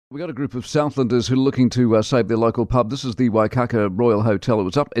We've got a group of Southlanders who are looking to save their local pub. This is the Waikaka Royal Hotel.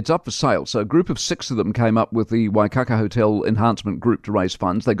 It's up for sale. So a group of 6 of them came up with the Waikaka Hotel Enhancement Group to raise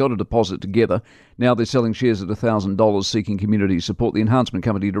funds. They got a deposit together. Now they're selling shares at $1,000, seeking community support. The Enhancement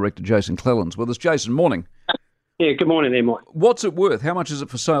Company Director, Jason Cleland's with us. Jason, morning. Yeah, good morning there, Mike. What's it worth? How much is it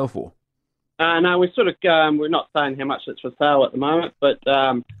for sale for? No, we're not saying how much it's for sale at the moment, but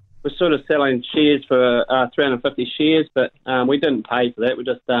we're sort of selling shares for 350 shares, but we didn't pay for that. We're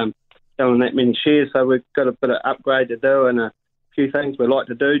just selling that many shares, so we've got a bit of upgrade to do and a few things we'd like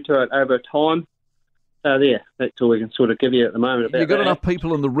to do to it over time. So that's all we can sort of give you at the moment. About you got that. Enough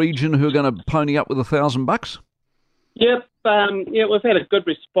people in the region who are going to pony up with $1,000? Yep, we've had a good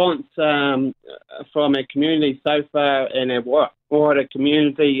response from our community so far, and our wider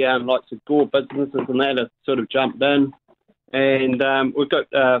community, like the Gore businesses and that, have sort of jumped in, and we've got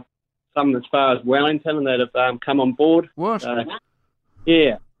some as far as Wellington that have come on board. What?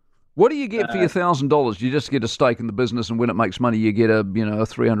 Yeah. What do you get for your $1,000? You just get a stake in the business, and when it makes money, you get a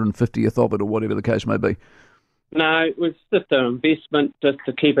 350th of it, or whatever the case may be. No, it was just an investment just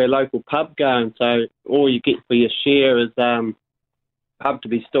to keep our local pub going. So all you get for your share is pub to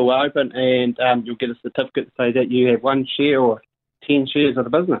be still open, and you'll get a certificate to say that you have 1 share or 10 shares of the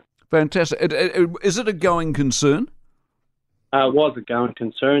business. Fantastic. Is it a going concern? It was a going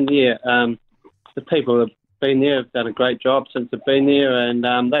concern, yeah. The people have been there have done a great job since they've been there,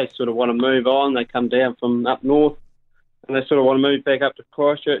 and they sort of want to move on. They come down from up north, and they sort of want to move back up to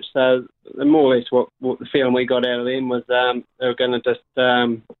Christchurch. So more or less what the feeling we got out of them was they were going to just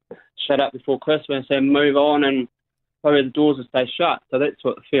shut up before Christmas and move on, and probably the doors will stay shut. So that's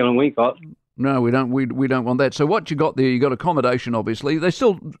what the feeling we got. No, we don't. We don't want that. So what you got there? You got accommodation, obviously. They're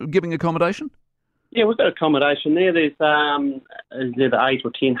still giving accommodation. Yeah, we've got accommodation there. There's the 8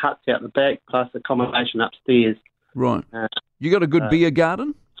 or 10 huts out the back, plus accommodation upstairs. Right. You got a good beer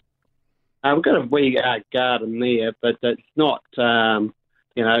garden? We've got a wee garden there, but it's not,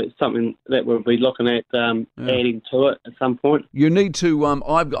 it's something that we'll be looking at adding to it at some point. You need to.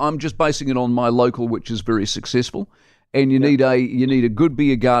 I'm just basing it on my local, which is very successful. And you need a good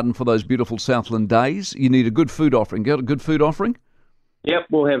beer garden for those beautiful Southland days. You need a good food offering. Got a good food offering? Yep,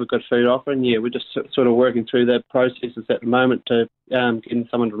 we'll have a good food offering. Yeah, we're just sort of working through the processes at the moment to getting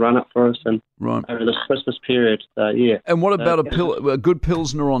someone to run it for us and over this Christmas period. Yeah. And what about a good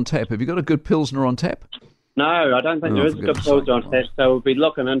Pilsner on tap? Have you got a good Pilsner on tap? No, I don't think there is a good Pilsner on tap. So we'll be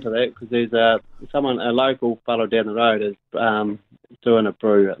looking into that because there's a local fellow down the road is doing a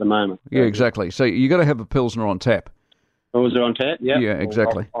brew at the moment. Yeah, exactly. So you got to have a Pilsner on tap. Oh, is it on tap? Yeah. Yeah,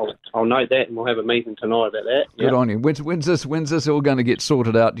 exactly. I'll note that, and we'll have a meeting tonight about that. Good on you. When's this all going to get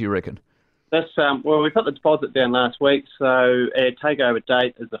sorted out, do you reckon? We put the deposit down last week, so our takeover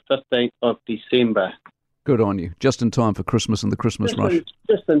date is the 15th of December. Good on you. Just in time for Christmas and the Christmas rush.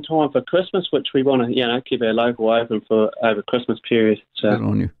 Just in time for Christmas, which we want to, keep our local open for over Christmas period. So. Good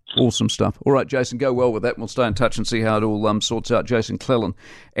on you. Awesome stuff. All right, Jason, go well with that. We'll stay in touch and see how it all sorts out. Jason Cleland.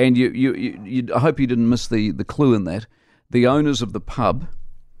 And I hope you didn't miss the clue in that. The owners of the pub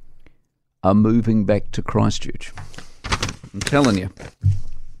are moving back to Christchurch. I'm telling you.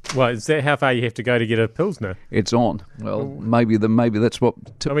 Well, is that how far you have to go to get a Pilsner? It's on. Well, maybe that's what.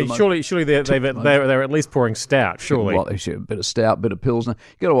 Surely they're at least pouring stout. Surely, well, a bit of stout, bit of Pilsner.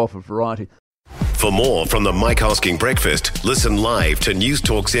 You got to offer variety. For more from the Mike Hosking Breakfast, listen live to News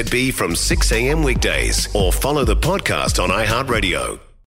Talk ZB from 6 a.m. weekdays, or follow the podcast on iHeartRadio.